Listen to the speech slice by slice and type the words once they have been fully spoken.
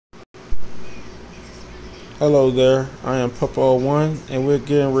Hello there, I am Papa01 and we're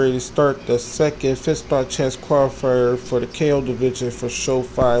getting ready to start the second 5th chance qualifier for the KO division for show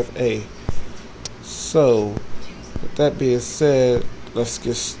 5A. So, with that being said, let's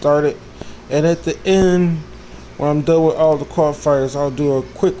get started. And at the end, when I'm done with all the qualifiers, I'll do a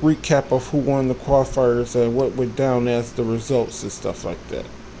quick recap of who won the qualifiers and what went down as the results and stuff like that.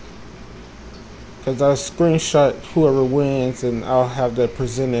 Because I screenshot whoever wins and I'll have that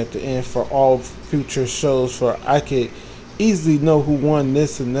presented at the end for all future shows, for I could easily know who won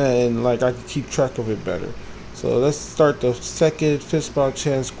this and that, and like I could keep track of it better. So let's start the second 5th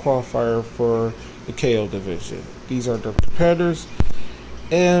chance qualifier for the KO division. These are the competitors,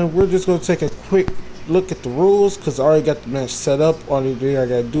 and we're just going to take a quick look at the rules because I already got the match set up. All the thing I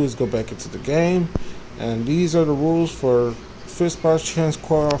got to do is go back into the game, and these are the rules for 5th chance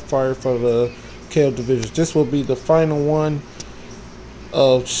qualifier for the KO division. This will be the final one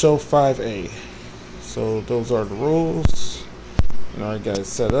of show 5A. So those are the rules, and I got it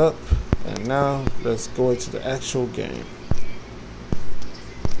set up, and now let's go into the actual game.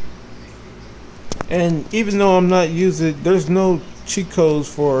 And even though I'm not using, there's no cheat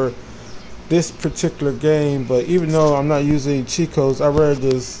codes for this particular game, but even though I'm not using cheat codes, I'd rather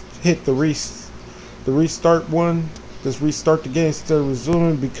just hit the restart one, just restart the game instead of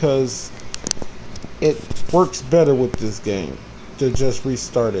resuming, because it works better with this game to just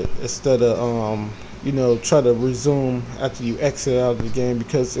restart it instead of you know, try to resume after you exit out of the game,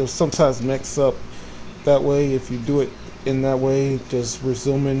 because it'll sometimes mix up that way if you do it in that way, just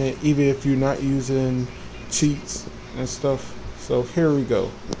resuming it even if you're not using cheats and stuff. So here we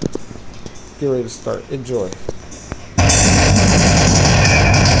go, get ready to start. Enjoy.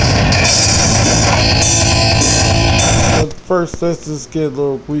 First, let's just get a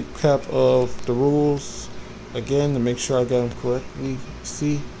little recap of the rules again to make sure I got them correctly.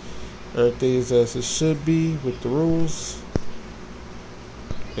 See, everything is as it should be with the rules,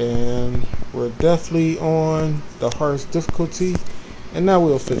 and we're definitely on the hardest difficulty, and now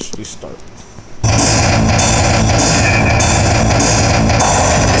we'll officially start.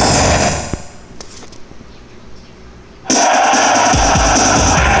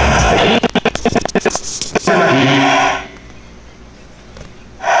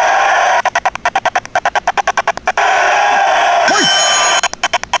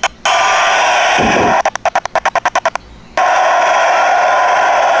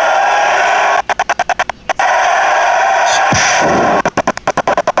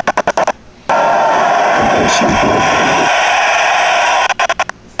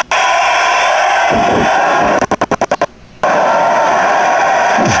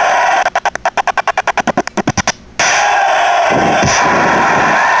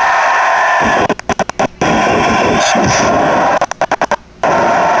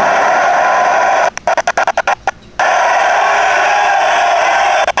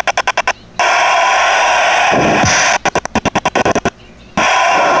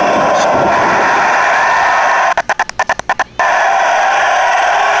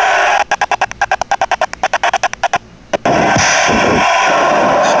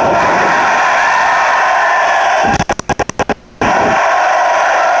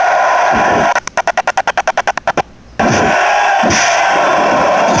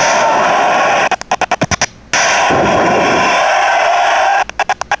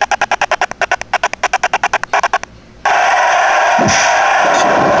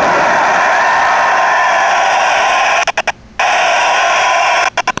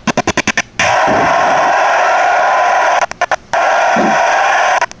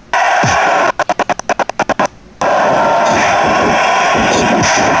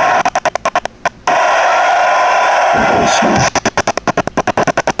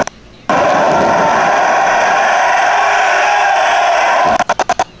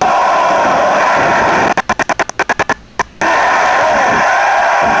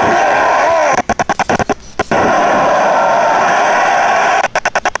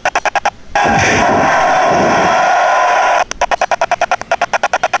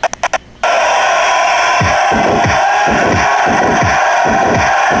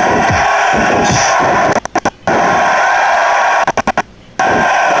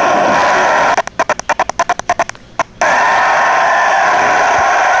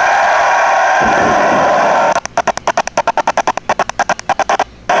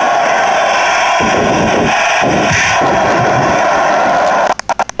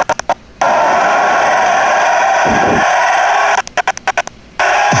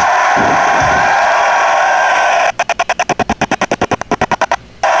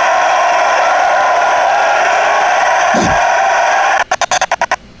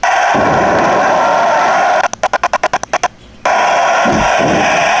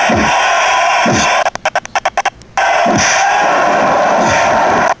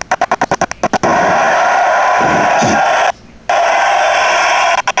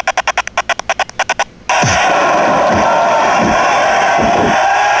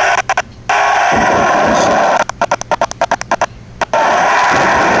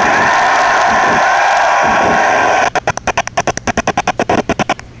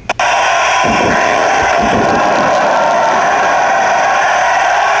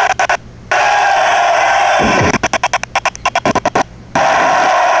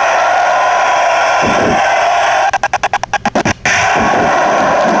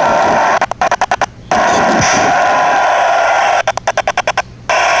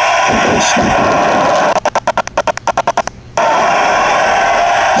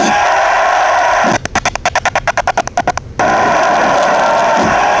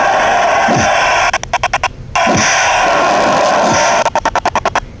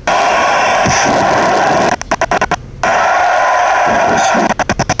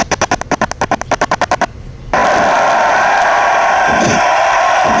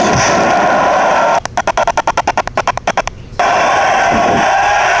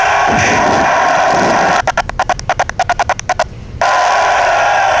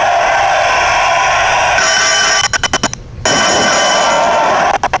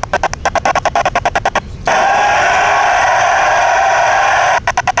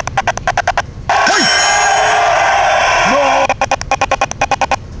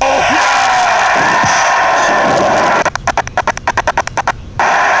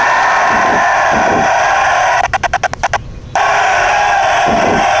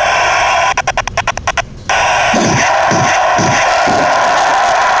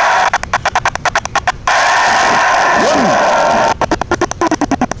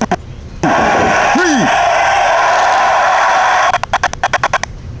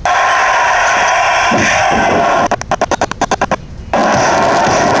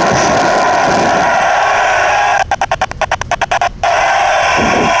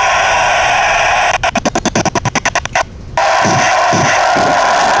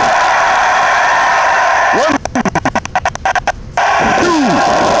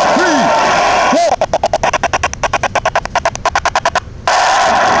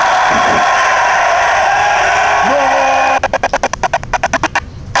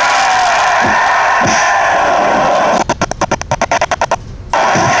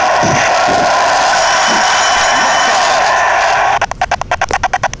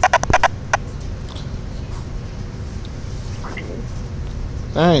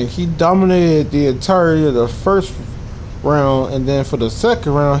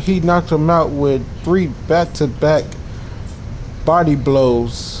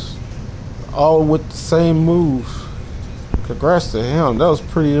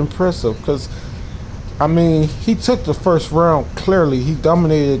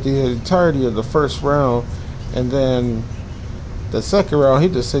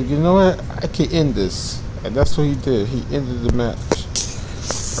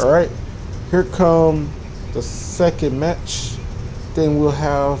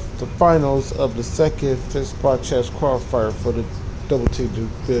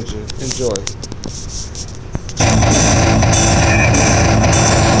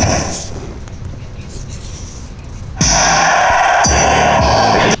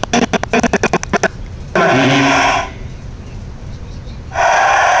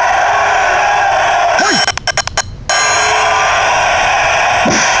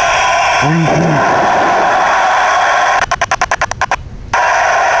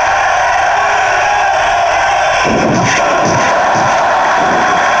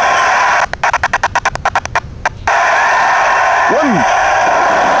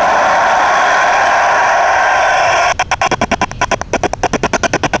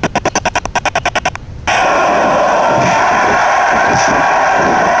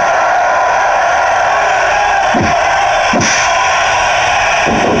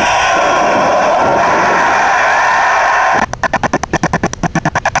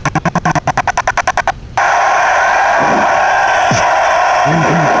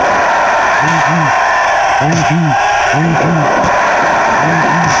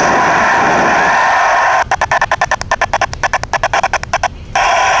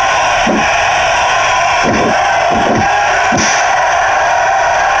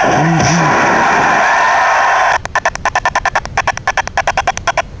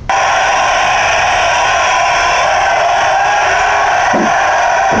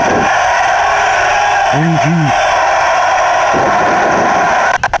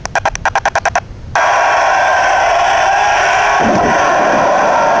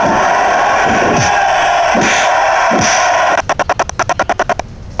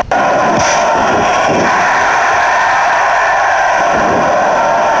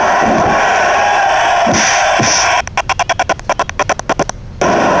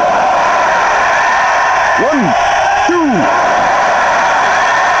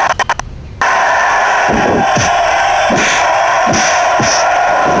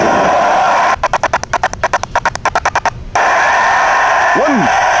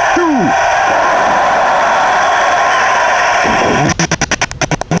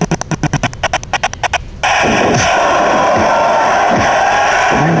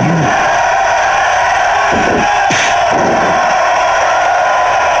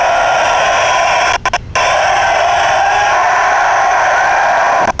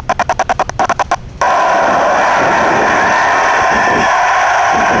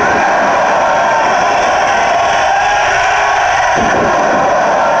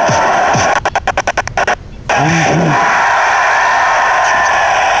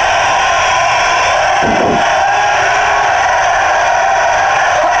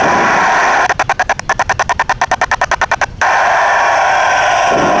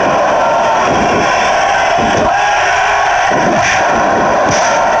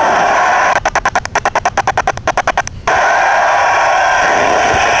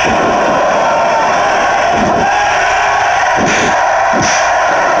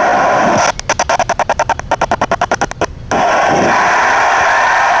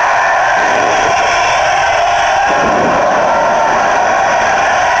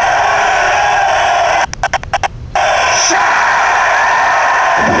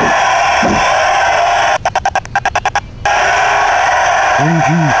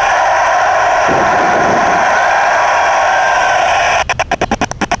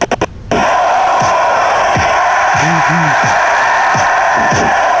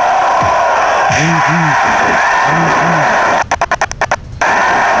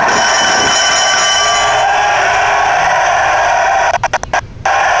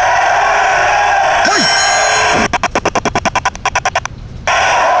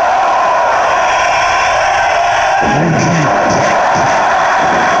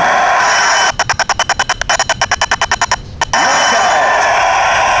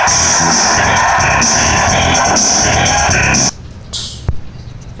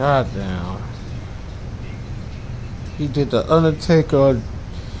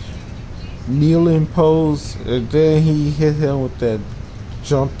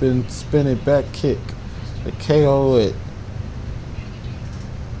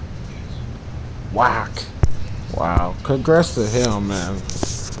 Whack. Wow. Congrats to him, man.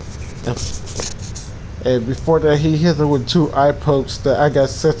 And before that, he hit her with 2 eye pokes that I got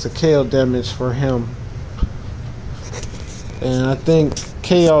set to KO damage for him. And I think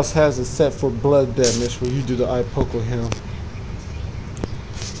Chaos has it set for blood damage when you do the eye poke with him.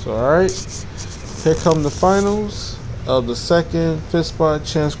 So, alright. Here come the finals of the second Fifth Spot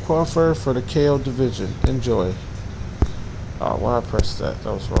Chance Qualifier for the KO division. Enjoy. Oh, why I pressed that?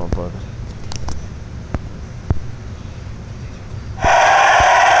 That was wrong button.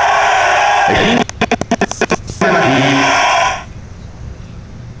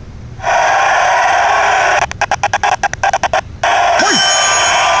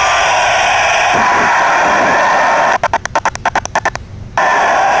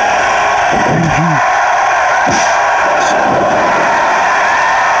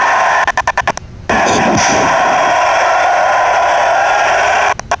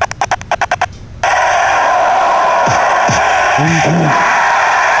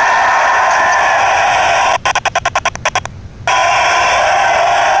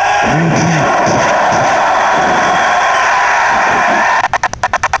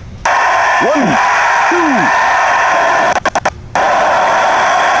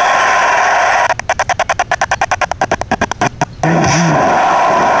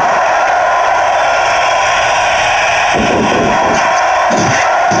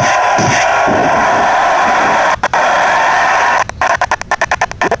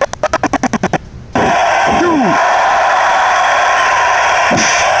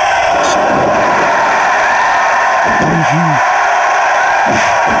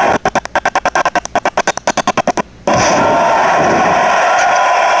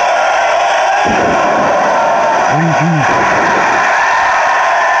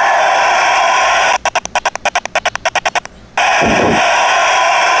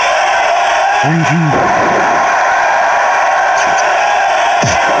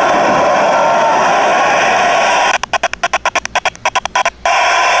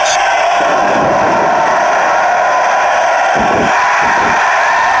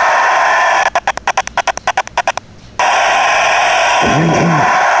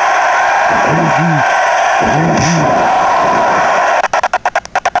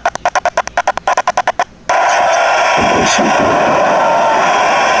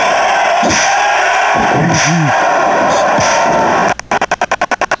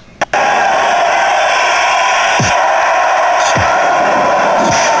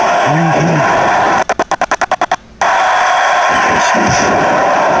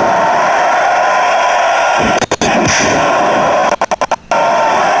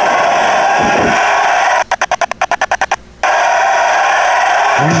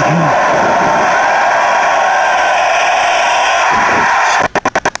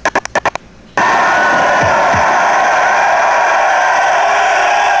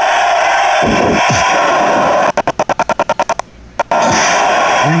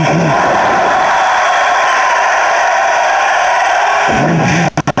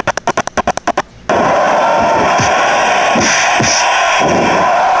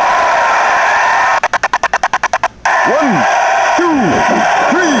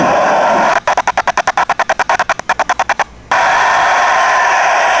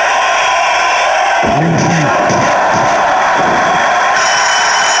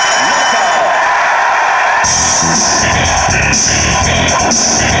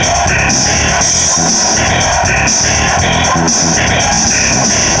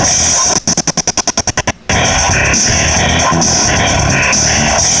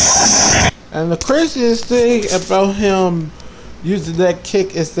 And the craziest thing about him using that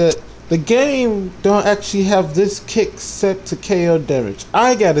kick is that the game don't actually have this kick set to KO damage.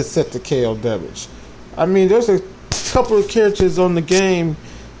 I got it set to KO damage. I mean, there's a couple of characters on the game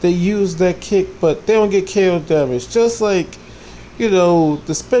that use that kick, but they don't get KO damage. Just like, you know,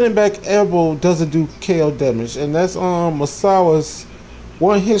 the spinning back elbow doesn't do KO damage, and that's Masawa's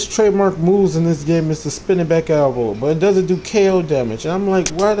one of his trademark moves in this game is the spinning back elbow, but it doesn't do KO damage. And I'm like,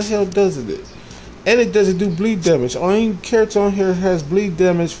 why the hell doesn't it? And it doesn't do bleed damage. Only character on here has bleed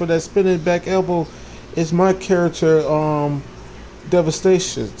damage for that spinning back elbow is my character,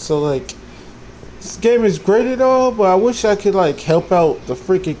 Devastation. So like, this game is great at all, but I wish I could like help out the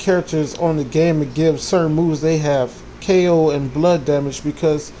freaking characters on the game and give certain moves they have KO and blood damage,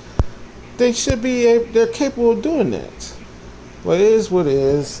 because they should be they're capable of doing that. But it is what it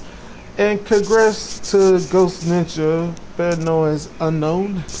is. And congrats to Ghost Ninja, better known as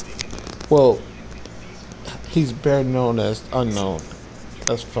Unknown. Well, he's better known as Unknown.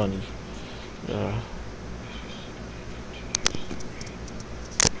 That's funny. Yeah.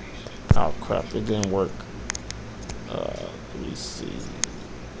 Oh crap, it didn't work. Let me see.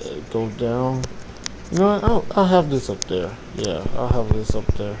 Go down. You know what? I'll have this up there. Yeah, I'll have this up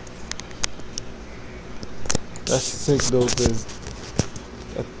there. That signals is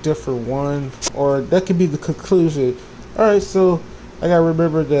a different one, or that could be the conclusion. Alright, so I gotta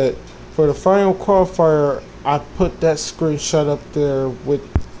remember that for the final qualifier, I put that screenshot up there with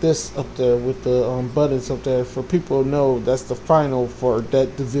this up there with the buttons up there for people to know that's the final for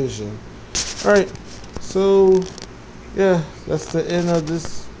that division. Alright, so yeah, that's the end of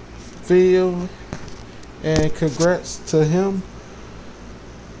this video, and congrats to him,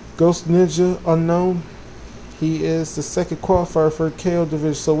 Ghost Ninja Unknown. He is the second qualifier for the KO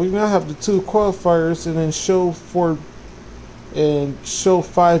division. So we now have the 2 qualifiers, and then show 4 and show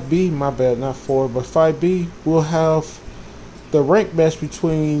 5B, my bad, not 4, but 5B, we'll have the rank match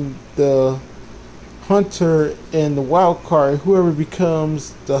between the hunter and the wild card. Whoever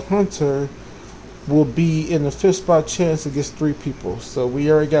becomes the hunter will be in the 5th spot chance against 3 people. So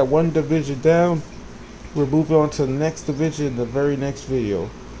we already got 1 division down. We'll move on to the next division in the very next video.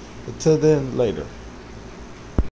 Until then, later.